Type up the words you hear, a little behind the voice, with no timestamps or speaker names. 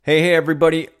Hey,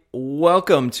 everybody.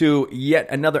 Welcome to yet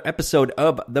another episode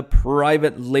of the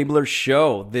Private Labeler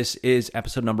Show. This is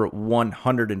episode number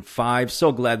 105.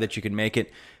 So glad that you can make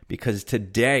it because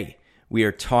today we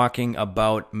are talking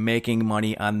about making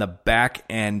money on the back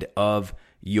end of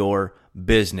your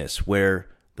business, where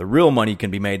the real money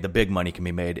can be made, the big money can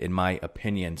be made, in my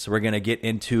opinion. So we're going to get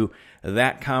into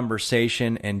that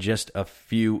conversation in just a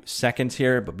few seconds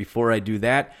here. But before I do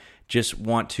that, just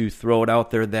want to throw it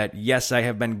out there that, yes, I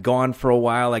have been gone for a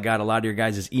while. I got a lot of your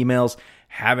guys' emails.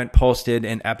 Haven't posted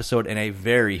an episode in a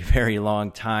very, very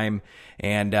long time.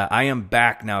 And I am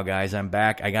back now, guys. I'm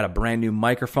back. I got a brand new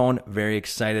microphone. Very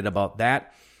excited about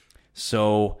that.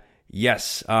 So,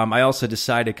 yes, I also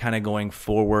decided kind of going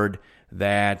forward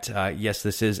that, yes,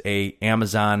 this is a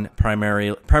Amazon,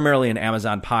 primarily an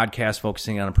Amazon podcast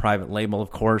focusing on a private label,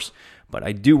 of course. But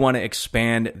I do want to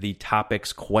expand the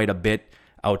topics quite a bit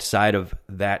outside of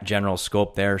that general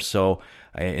scope there. So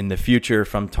in the future,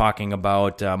 from talking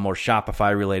about more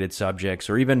Shopify-related subjects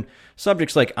or even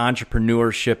subjects like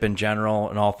entrepreneurship in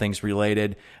general and all things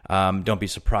related, don't be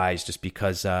surprised just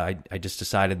because I just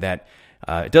decided that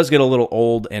it does get a little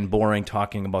old and boring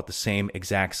talking about the same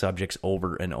exact subjects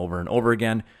over and over and over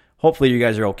again. Hopefully you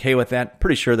guys are okay with that.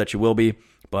 Pretty sure that you will be,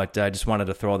 but I just wanted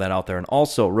to throw that out there. And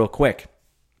also, real quick,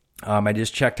 I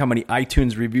just checked how many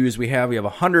iTunes reviews we have. We have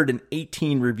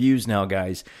 118 reviews now,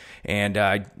 guys, and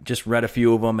I just read a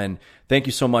few of them, and thank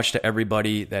you so much to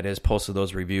everybody that has posted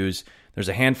those reviews. There's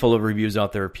a handful of reviews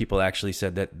out there. People actually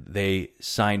said that they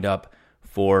signed up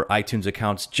for iTunes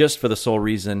accounts just for the sole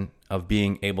reason of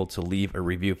being able to leave a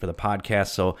review for the podcast,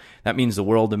 so that means the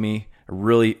world to me. I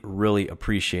really, really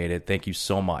appreciate it. Thank you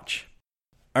so much.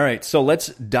 All right, so let's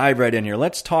dive right in here.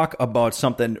 Let's talk about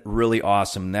something really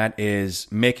awesome. That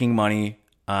is making money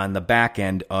on the back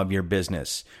end of your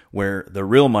business, where the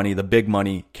real money, the big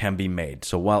money, can be made.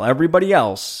 So while everybody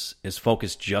else is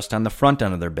focused just on the front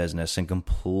end of their business and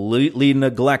completely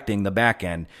neglecting the back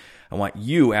end, I want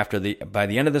you, by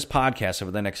the end of this podcast,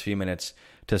 over the next few minutes,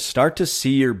 to start to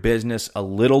see your business a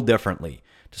little differently,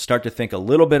 to start to think a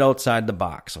little bit outside the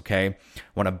box, okay? I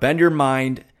want to bend your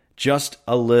mind just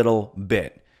a little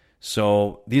bit.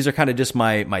 So these are kind of just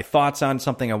my thoughts on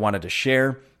something I wanted to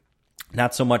share.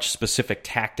 Not so much specific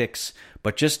tactics,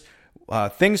 but just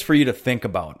things for you to think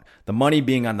about. The money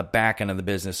being on the back end of the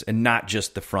business and not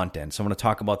just the front end. So I'm going to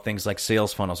talk about things like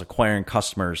sales funnels, acquiring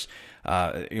customers,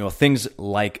 things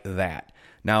like that.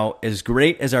 Now, as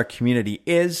great as our community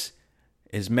is,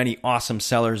 as many awesome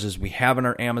sellers as we have in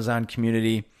our Amazon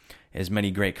community, as many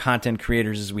great content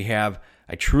creators as we have,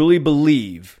 I truly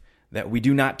believe that we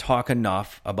do not talk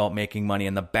enough about making money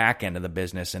in the back end of the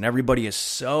business. And everybody is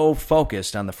so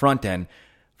focused on the front end,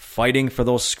 fighting for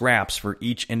those scraps for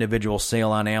each individual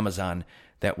sale on Amazon,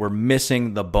 that we're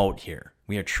missing the boat here.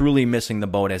 We are truly missing the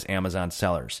boat as Amazon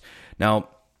sellers. Now,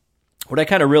 what I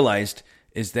kind of realized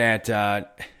is that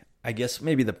I guess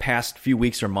maybe the past few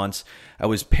weeks or months, I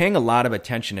was paying a lot of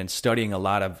attention and studying a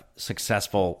lot of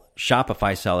successful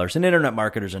Shopify sellers and internet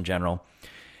marketers in general.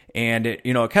 And it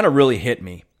kind of really hit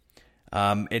me.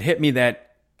 It hit me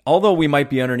that although we might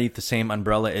be underneath the same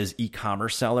umbrella as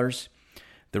e-commerce sellers,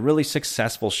 the really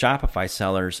successful Shopify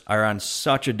sellers are on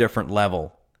such a different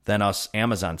level than us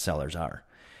Amazon sellers are.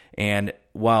 And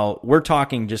while we're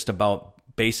talking just about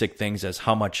basic things as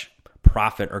how much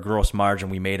profit or gross margin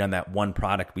we made on that one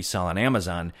product we sell on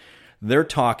Amazon, they're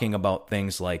talking about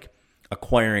things like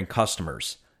acquiring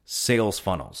customers, sales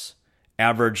funnels,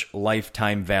 average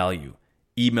lifetime value,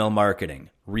 email marketing,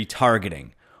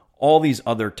 retargeting, all these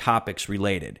other topics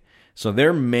related. So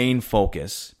their main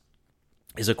focus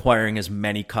is acquiring as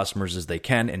many customers as they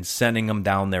can and sending them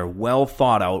down their well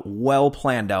thought out, well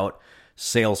planned out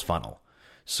sales funnel.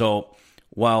 So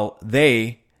while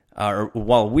we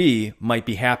might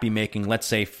be happy making, let's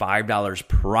say, $5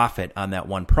 profit on that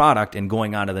one product and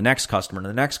going on to the next customer and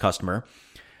the next customer,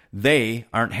 they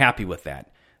aren't happy with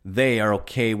that. They are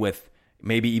okay with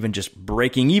maybe even just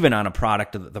breaking even on a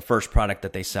product, the first product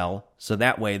that they sell, so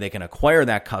that way they can acquire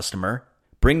that customer,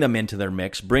 bring them into their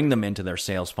mix, bring them into their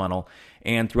sales funnel,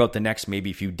 and throughout the next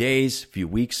maybe few days, few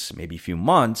weeks, maybe few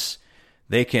months,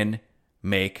 they can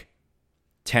make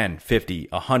 $10, $50,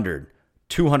 $100,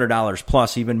 $200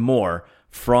 plus, even more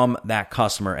from that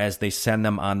customer as they send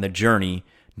them on the journey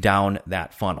down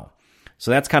that funnel. So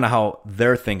that's kind of how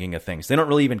they're thinking of things. They don't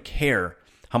really even care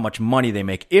how much money they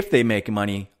make, if they make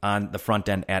money on the front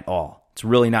end at all. It's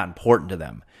really not important to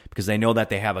them because they know that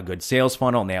they have a good sales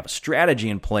funnel and they have a strategy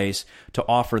in place to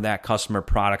offer that customer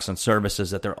products and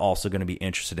services that they're also going to be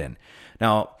interested in.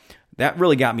 Now, that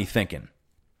really got me thinking.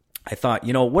 I thought,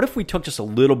 what if we took just a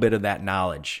little bit of that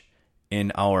knowledge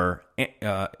in our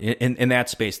in that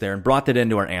space there and brought that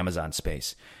into our Amazon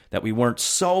space. That we weren't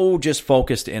so just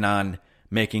focused in on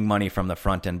making money from the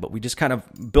front end, but we just kind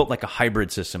of built like a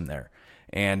hybrid system there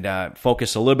and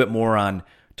focused a little bit more on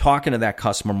talking to that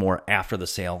customer more after the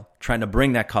sale, trying to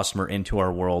bring that customer into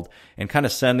our world and kind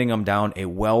of sending them down a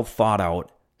well thought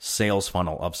out sales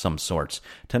funnel of some sorts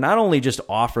to not only just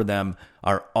offer them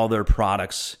our other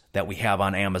products that we have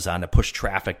on Amazon to push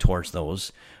traffic towards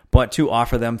those, but to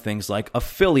offer them things like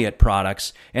affiliate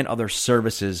products and other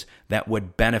services that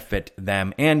would benefit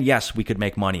them. And yes, we could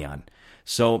make money on.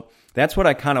 So that's what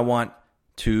I kind of want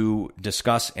to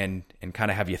discuss and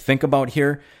kind of have you think about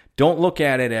here. Don't look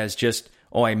at it as just,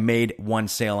 oh, I made one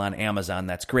sale on Amazon.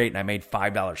 That's great. And I made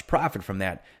 $5 profit from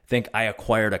that. Think I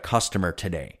acquired a customer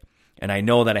today. And I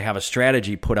know that I have a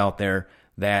strategy put out there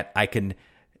that I can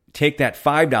take that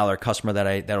 $5 customer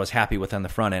that I was happy with on the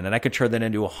front end, and I could turn that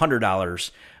into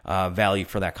 $100 value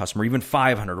for that customer, even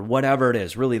 $500 or whatever it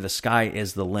is. Really, the sky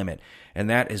is the limit. And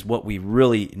that is what we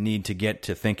really need to get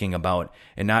to thinking about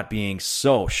and not being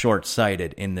so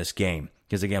short-sighted in this game.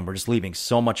 Because again, we're just leaving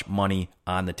so much money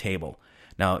on the table.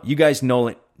 Now, you guys know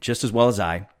it just as well as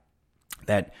I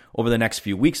that over the next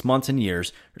few weeks, months, and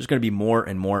years, there's going to be more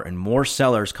and more and more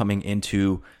sellers coming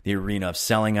into the arena of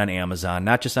selling on Amazon,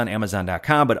 not just on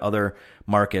Amazon.com, but other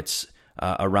markets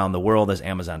around the world as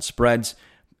Amazon spreads.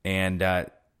 And,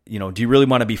 do you really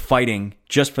want to be fighting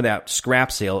just for that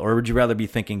scrap sale, or would you rather be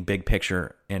thinking big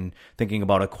picture and thinking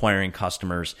about acquiring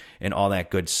customers and all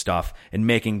that good stuff and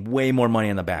making way more money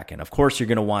on the back end? Of course, you're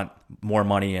going to want more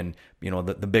money and,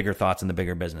 the bigger thoughts and the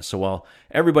bigger business. So while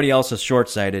everybody else is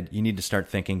short-sighted, you need to start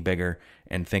thinking bigger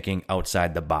and thinking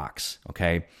outside the box,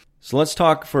 okay? So let's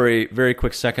talk for a very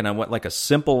quick second on what like a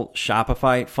simple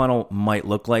Shopify funnel might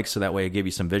look like, so that way I give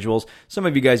you some visuals. Some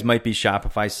of you guys might be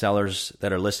Shopify sellers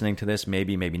that are listening to this,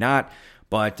 maybe not.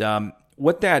 But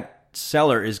what that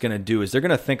seller is going to do is they're going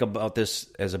to think about this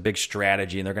as a big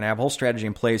strategy, and they're going to have a whole strategy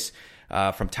in place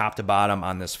from top to bottom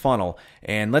on this funnel.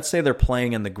 And let's say they're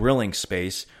playing in the grilling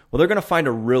space. Well, they're going to find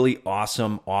a really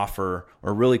awesome offer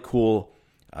or really cool,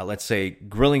 let's say,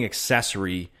 grilling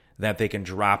accessory that they can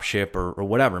drop ship or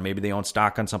whatever. Maybe they own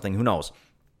stock on something, who knows.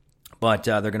 But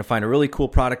they're going to find a really cool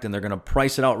product and they're going to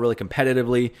price it out really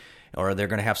competitively, or they're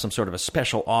going to have some sort of a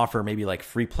special offer, maybe like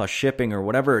free plus shipping or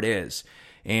whatever it is.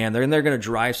 And they're going to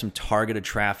drive some targeted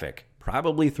traffic,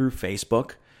 probably through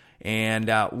Facebook.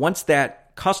 And once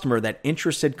that customer, that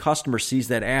interested customer sees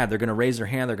that ad, they're going to raise their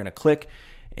hand, they're going to click.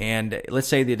 And let's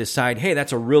say they decide, hey,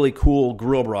 that's a really cool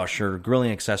grill brush or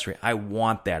grilling accessory. I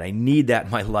want that. I need that in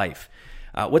my life.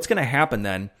 What's going to happen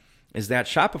then is that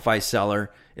Shopify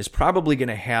seller is probably going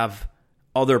to have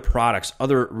other products,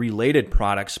 other related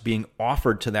products being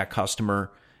offered to that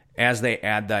customer as they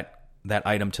add that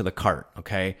item to the cart,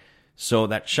 okay? So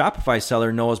that Shopify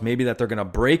seller knows maybe that they're going to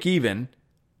break even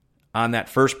on that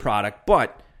first product,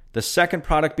 but the second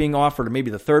product being offered, or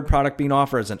maybe the third product being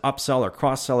offered as an upsell or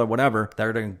cross-sell or whatever, that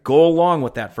are going to go along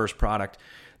with that first product,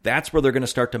 that's where they're going to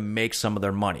start to make some of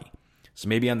their money. So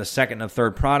maybe on the second and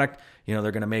third product,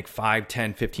 they're going to make $5,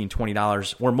 $10, $15,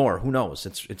 $20 or more. Who knows?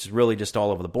 It's really just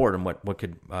all over the board and what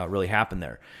could really happen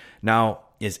there. Now,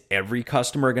 is every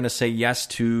customer going to say yes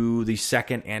to the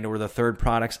second and or the third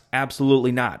products?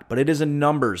 Absolutely not. But it is a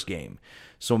numbers game.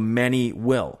 So many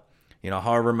will.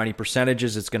 However many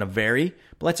percentages, it's going to vary.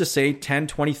 But let's just say 10,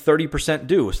 20, 30%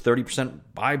 do. Is 30%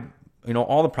 buy,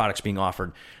 all the products being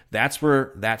offered. That's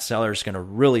where that seller is going to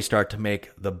really start to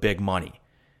make the big money.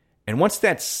 And once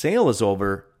that sale is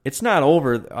over, it's not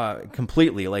over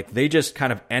completely. Like they just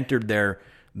kind of entered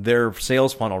their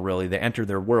sales funnel, really. They entered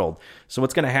their world. So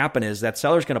what's going to happen is that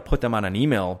seller's going to put them on an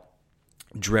email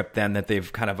drip then that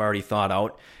they've kind of already thought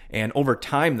out. And over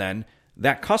time then,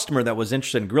 that customer that was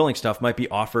interested in grilling stuff might be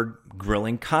offered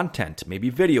grilling content, maybe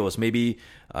videos, maybe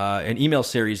an email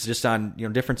series just on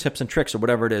different tips and tricks or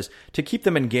whatever it is to keep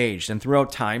them engaged. And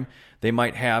throughout time, they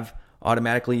might have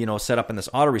automatically set up in this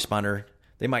autoresponder.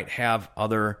 They might have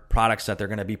other products that they're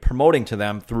going to be promoting to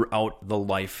them throughout the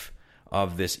life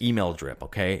of this email drip,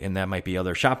 okay? And that might be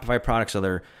other Shopify products,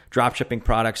 other drop shipping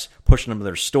products, pushing them to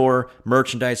their store,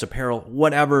 merchandise, apparel,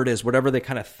 whatever it is, whatever they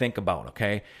kind of think about,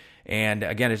 okay? And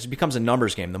again, it just becomes a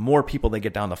numbers game. The more people they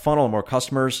get down the funnel, the more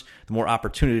customers, the more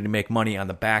opportunity to make money on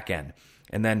the back end.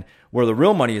 And then where the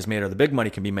real money is made or the big money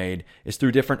can be made is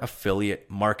through different affiliate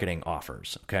marketing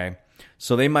offers, okay?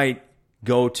 So they might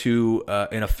go to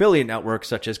an affiliate network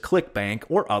such as ClickBank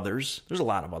or others. There's a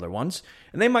lot of other ones.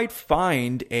 And they might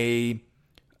find a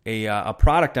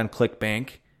product on ClickBank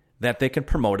that they can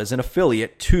promote as an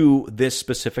affiliate to this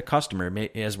specific customer.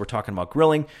 As we're talking about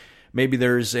grilling, maybe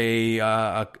there's a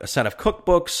set of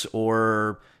cookbooks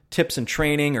or tips and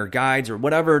training or guides or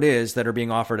whatever it is that are being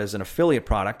offered as an affiliate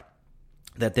product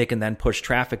that they can then push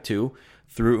traffic to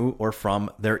through or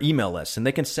from their email list. And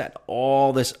they can set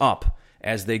all this up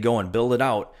as they go and build it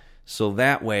out. So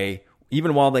that way,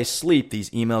 even while they sleep, these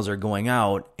emails are going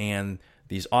out and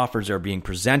these offers are being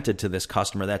presented to this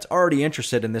customer that's already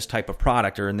interested in this type of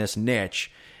product or in this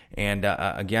niche. And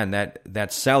again,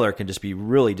 that seller can just be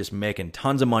really just making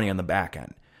tons of money on the back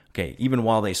end. Okay, even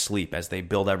while they sleep, as they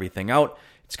build everything out,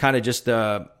 it's kind of just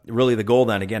really the goal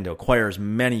then, again, to acquire as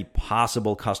many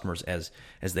possible customers as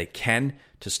they can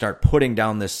to start putting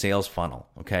down this sales funnel,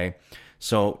 okay?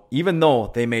 So even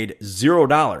though they made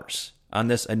 $0 on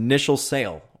this initial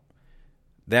sale,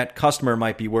 that customer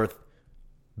might be worth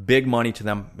big money to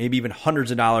them, maybe even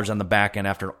hundreds of dollars on the back end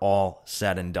after all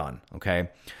said and done, okay?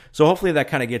 So hopefully that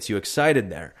kind of gets you excited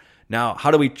there. Now,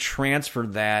 how do we transfer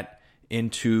that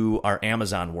into our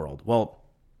Amazon world? Well,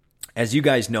 as you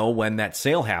guys know, when that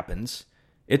sale happens,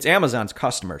 it's Amazon's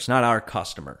customer. It's not our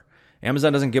customer.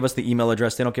 Amazon doesn't give us the email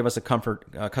address. They don't give us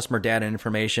the customer data and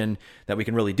information that we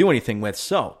can really do anything with.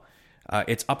 So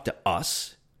it's up to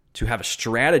us to have a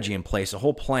strategy in place, a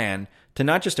whole plan to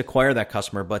not just acquire that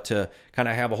customer, but to kind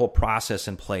of have a whole process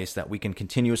in place that we can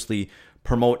continuously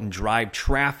promote and drive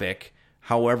traffic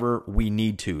however we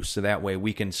need to. So that way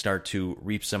we can start to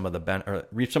reap some of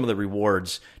the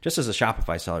rewards, just as the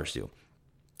Shopify sellers do.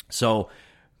 So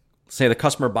say the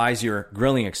customer buys your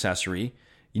grilling accessory,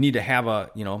 you need to have a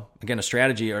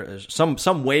strategy or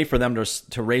some way for them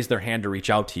to raise their hand to reach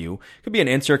out to you. It could be an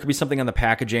insert, it could be something on the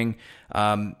packaging.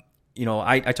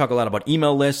 I talk a lot about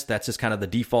email lists. That's just kind of the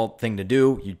default thing to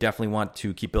do. You definitely want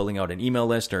to keep building out an email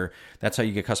list, or that's how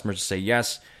you get customers to say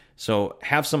yes. So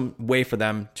have some way for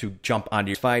them to jump onto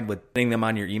your side with putting them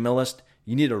on your email list.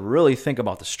 You need to really think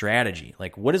about the strategy.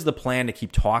 Like, what is the plan to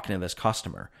keep talking to this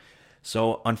customer?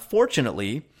 So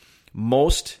unfortunately,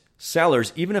 most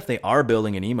sellers, even if they are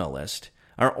building an email list,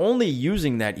 are only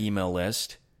using that email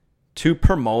list to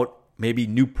promote maybe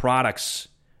new products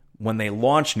when they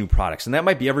launch new products. And that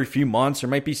might be every few months or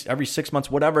might be every 6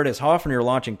 months, whatever it is, how often you're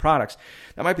launching products.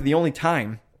 That might be the only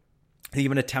time they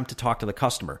even attempt to talk to the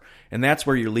customer. And that's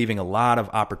where you're leaving a lot of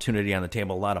opportunity on the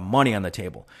table, a lot of money on the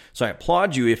table. So I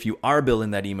applaud you if you are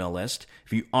building that email list.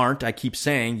 If you aren't, I keep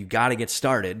saying you got to get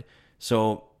started.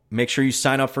 So make sure you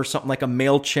sign up for something like a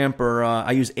MailChimp or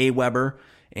I use Aweber,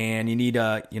 and you need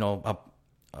a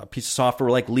piece of software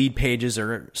like Lead Pages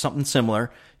or something similar.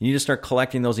 You need to start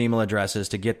collecting those email addresses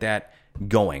to get that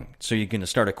going so you can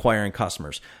start acquiring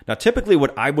customers. Now, typically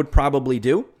what I would probably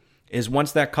do is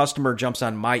once that customer jumps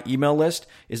on my email list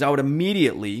is I would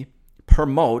immediately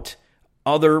promote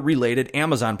other related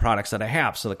Amazon products that I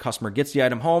have. So the customer gets the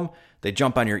item home, they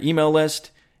jump on your email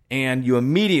list, and you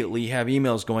immediately have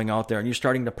emails going out there and you're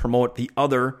starting to promote the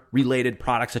other related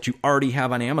products that you already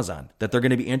have on Amazon that they're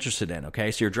going to be interested in,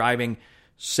 okay? So you're driving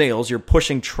sales, you're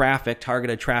pushing traffic,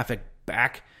 targeted traffic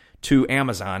back to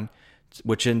Amazon,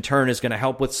 which in turn is going to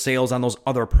help with sales on those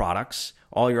other products,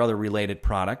 all your other related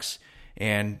products.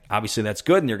 And obviously that's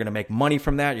good and you're going to make money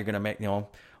from that. You're going to make,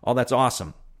 all that's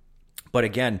awesome. But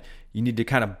again, you need to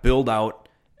kind of build out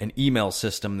an email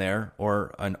system there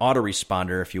or an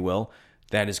autoresponder, if you will,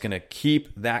 that is going to keep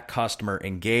that customer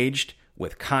engaged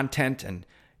with content and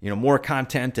more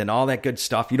content and all that good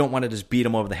stuff. You don't want to just beat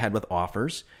them over the head with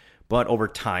offers, but over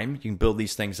time you can build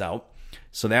these things out.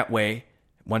 So that way,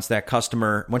 once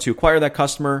you acquire that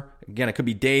customer, again, it could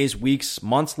be days, weeks,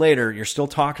 months later, you're still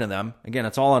talking to them. Again,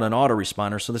 it's all on an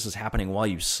autoresponder, so this is happening while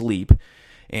you sleep.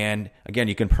 And again,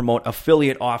 you can promote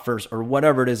affiliate offers or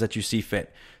whatever it is that you see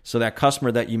fit. So that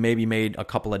customer that you maybe made a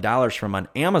couple of dollars from on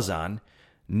Amazon,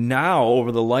 now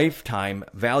over the lifetime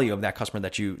value of that customer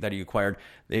that you acquired,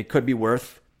 it could be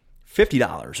worth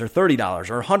 $50 or $30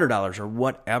 or $100 or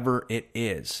whatever it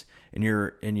is. And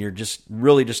you're just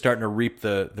really just starting to reap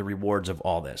the rewards of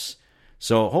all this.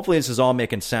 So hopefully this is all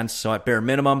making sense. So at bare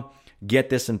minimum, get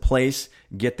this in place,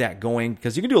 get that going,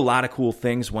 because you can do a lot of cool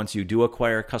things once you do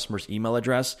acquire a customer's email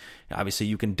address. Obviously,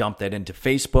 you can dump that into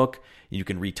Facebook. You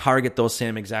can retarget those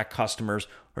same exact customers,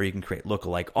 or you can create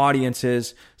lookalike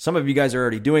audiences. Some of you guys are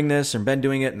already doing this and been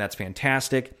doing it, and that's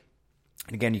fantastic.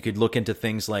 Again, you could look into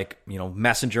things like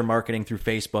messenger marketing through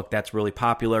Facebook. That's really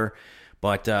popular.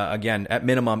 But again, at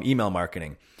minimum, email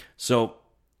marketing. So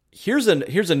here's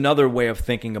another way of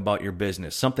thinking about your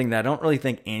business, something that I don't really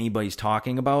think anybody's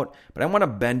talking about, but I want to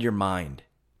bend your mind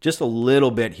just a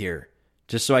little bit here,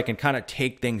 just so I can kind of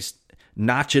take things,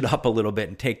 notch it up a little bit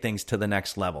and take things to the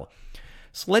next level.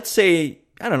 So let's say,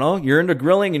 I don't know, you're into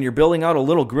grilling and you're building out a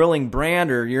little grilling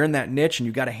brand, or you're in that niche and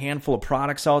you've got a handful of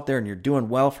products out there and you're doing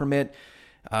well from it.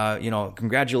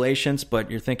 congratulations, but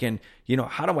you're thinking,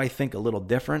 how do I think a little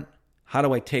different? How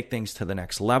do I take things to the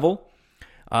next level?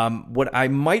 What I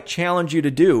might challenge you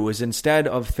to do is, instead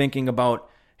of thinking about,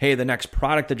 hey, the next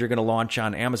product that you're going to launch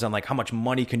on Amazon, like how much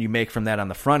money can you make from that on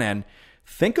the front end?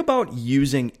 Think about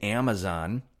using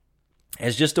Amazon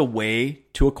as just a way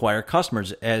to acquire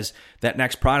customers, as that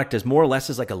next product is more or less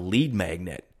as like a lead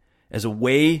magnet, as a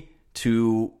way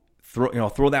to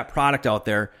throw that product out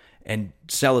there and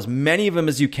sell as many of them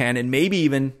as you can, and maybe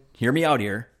even, hear me out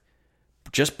here,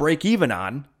 just break even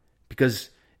on, because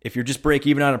if you're just break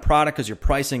even on a product because you're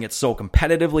pricing it so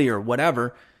competitively or whatever,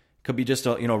 it could be just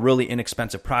a really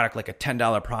inexpensive product, like a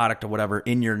 $10 product or whatever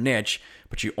in your niche,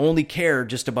 but you only care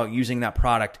just about using that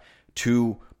product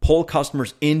to pull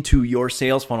customers into your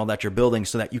sales funnel that you're building,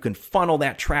 so that you can funnel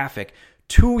that traffic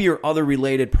to your other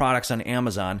related products on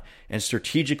Amazon and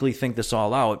strategically think this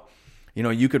all out.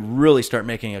 You could really start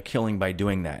making a killing by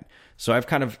doing that. So I've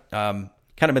kind of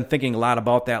been thinking a lot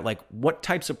about that, like what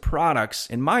types of products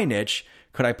in my niche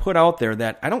could I put out there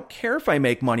that I don't care if I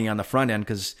make money on the front end,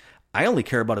 because I only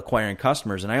care about acquiring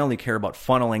customers and I only care about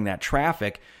funneling that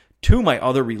traffic to my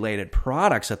other related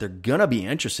products that they're going to be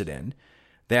interested in,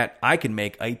 that I can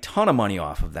make a ton of money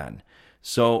off of then.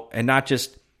 So, and not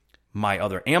just my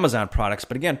other Amazon products,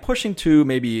 but again, pushing to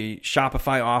maybe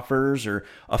Shopify offers or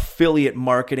affiliate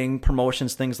marketing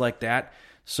promotions, things like that.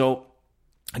 So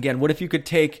again, what if you could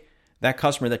take that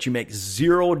customer that you make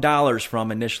 $0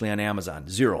 from initially on Amazon,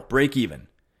 zero, break even,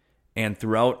 and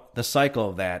throughout the cycle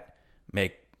of that,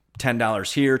 make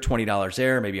 $10 here, $20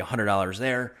 there, maybe $100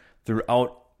 there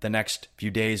throughout the next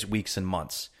few days, weeks, and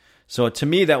months. So to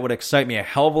me, that would excite me a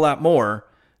hell of a lot more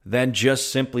than just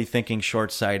simply thinking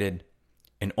short-sighted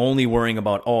and only worrying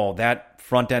about, that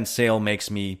front-end sale makes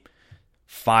me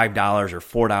 $5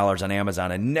 or $4 on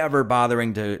Amazon, and never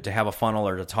bothering to have a funnel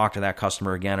or to talk to that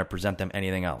customer again or present them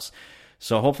anything else.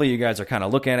 So hopefully you guys are kind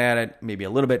of looking at it maybe a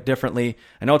little bit differently.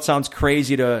 I know it sounds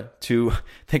crazy to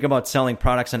think about selling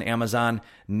products on Amazon,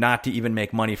 not to even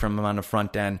make money from them on the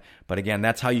front end. But again,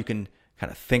 that's how you can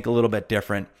kind of think a little bit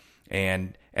different.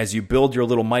 And as you build your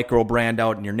little micro brand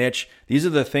out in your niche, these are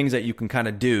the things that you can kind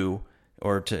of do,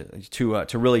 or to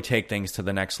really take things to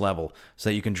the next level, so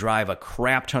that you can drive a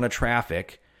crap ton of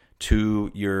traffic to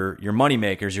your money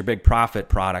makers, your big profit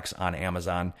products on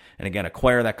Amazon, and again,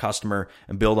 acquire that customer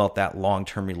and build out that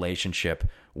long-term relationship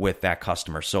with that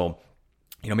customer. So,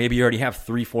 maybe you already have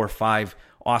 3, 4, 5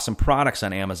 awesome products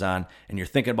on Amazon, and you're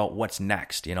thinking about what's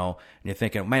next, and you're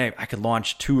thinking, man, I could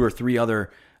launch 2 or 3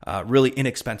 other really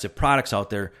inexpensive products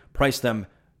out there, price them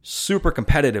super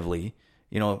competitively,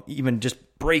 even just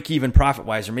break even profit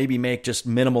wise, or maybe make just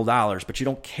minimal dollars, but you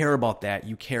don't care about that.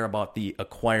 You care about the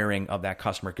acquiring of that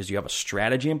customer, because you have a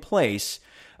strategy in place,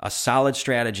 a solid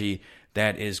strategy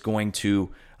that is going to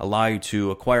allow you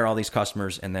to acquire all these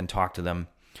customers and then talk to them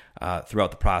throughout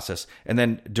the process, and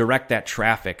then direct that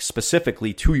traffic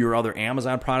specifically to your other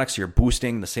Amazon products. You're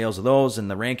boosting the sales of those and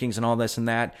the rankings and all this and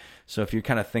that. So if you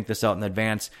kind of think this out in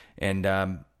advance and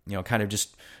kind of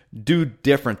just do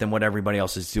different than what everybody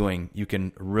else is doing, you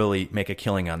can really make a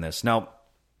killing on this. Now,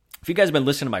 if you guys have been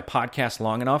listening to my podcast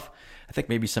long enough, I think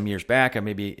maybe some years back, I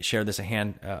maybe shared this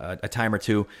a time or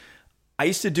two. I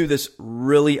used to do this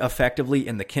really effectively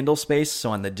in the Kindle space,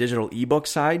 so on the digital ebook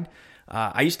side.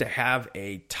 I used to have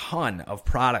a ton of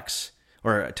products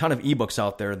or a ton of ebooks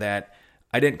out there that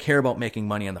I didn't care about making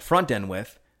money on the front end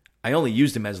with. I only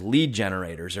used them as lead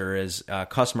generators or as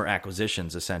customer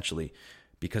acquisitions, essentially,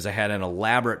 because I had an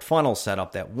elaborate funnel set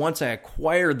up that once I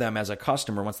acquired them as a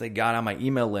customer, once they got on my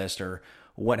email list or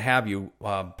what have you,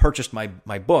 purchased my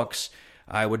books,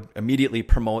 I would immediately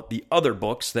promote the other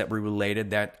books that were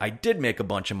related that I did make a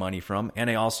bunch of money from. And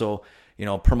I also,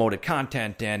 promoted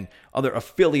content and other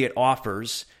affiliate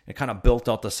offers. It kind of built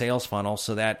out the sales funnel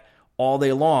so that all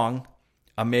day long,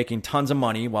 I'm making tons of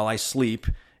money while I sleep.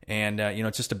 And,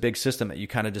 it's just a big system that you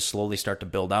kind of just slowly start to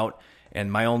build out.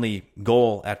 And my only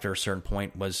goal after a certain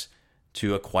point was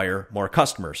to acquire more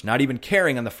customers, not even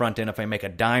caring on the front end if I make a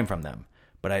dime from them,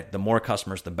 but the more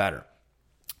customers, the better.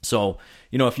 So,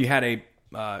 if you had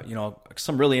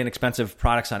some really inexpensive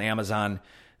products on Amazon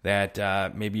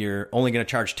that maybe you're only going to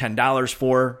charge $10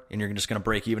 for, and you're just going to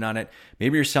break even on it.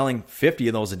 Maybe you're selling 50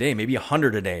 of those a day, maybe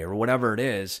 100 a day, or whatever it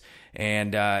is.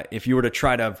 And if you were to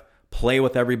try to play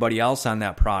with everybody else on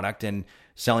that product and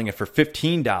selling it for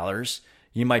 $15,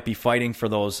 you might be fighting for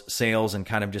those sales and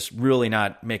kind of just really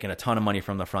not making a ton of money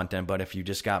from the front end. But if you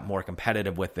just got more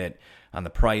competitive with it on the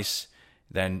price,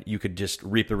 then you could just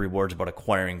reap the rewards about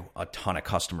acquiring a ton of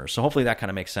customers. So hopefully that kind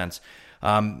of makes sense.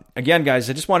 Again, guys,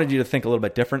 I just wanted you to think a little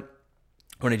bit different.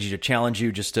 I wanted you to challenge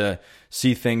you just to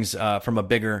see things from a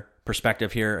bigger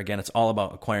perspective here. Again, it's all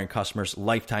about acquiring customers,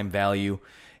 lifetime value,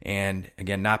 and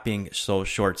again, not being so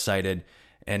short-sighted.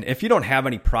 And if you don't have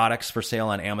any products for sale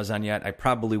on Amazon yet, I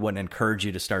probably wouldn't encourage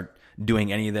you to start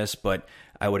doing any of this, but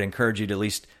I would encourage you to at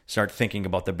least start thinking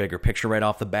about the bigger picture right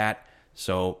off the bat.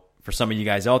 So for some of you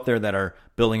guys out there that are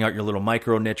building out your little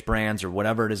micro niche brands or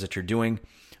whatever it is that you're doing,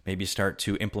 maybe start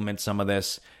to implement some of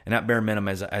this. And at bare minimum,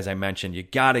 as I mentioned, you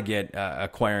got to get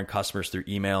acquiring customers through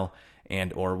email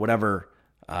and or whatever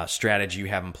strategy you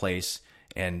have in place.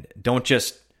 And don't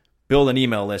just build an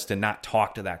email list and not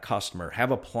talk to that customer.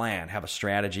 Have a plan, have a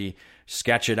strategy,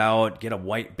 sketch it out, get a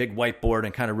big whiteboard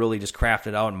and kind of really just craft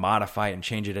it out and modify it and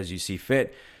change it as you see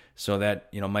fit. So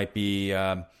that, might be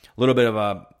a little bit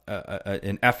of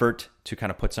an effort to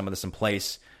kind of put some of this in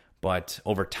place. But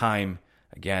over time,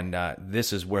 again,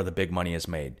 this is where the big money is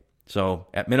made. So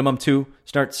at minimum 2,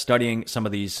 start studying some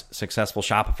of these successful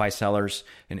Shopify sellers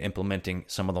and implementing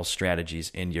some of those strategies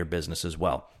in your business as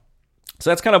well. So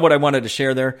that's kind of what I wanted to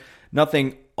share there.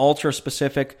 Nothing ultra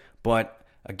specific, but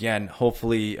again,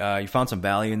 hopefully you found some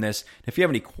value in this. If you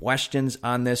have any questions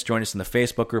on this, join us in the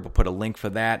Facebook group. We'll put a link for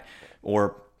that,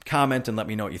 or comment and let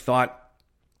me know what you thought.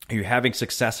 Are you having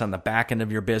success on the back end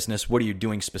of your business? What are you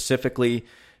doing specifically?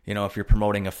 If you're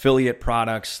promoting affiliate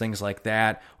products, things like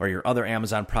that, or your other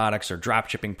Amazon products or drop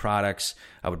shipping products,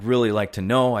 I would really like to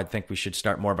know. I think we should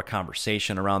start more of a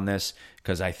conversation around this,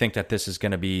 because I think that this is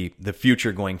going to be the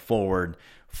future going forward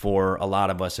for a lot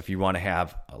of us if you want to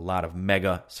have a lot of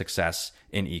mega success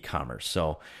in e-commerce.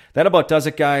 So that about does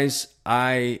it, guys.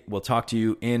 I will talk to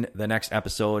you in the next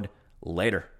episode. Later.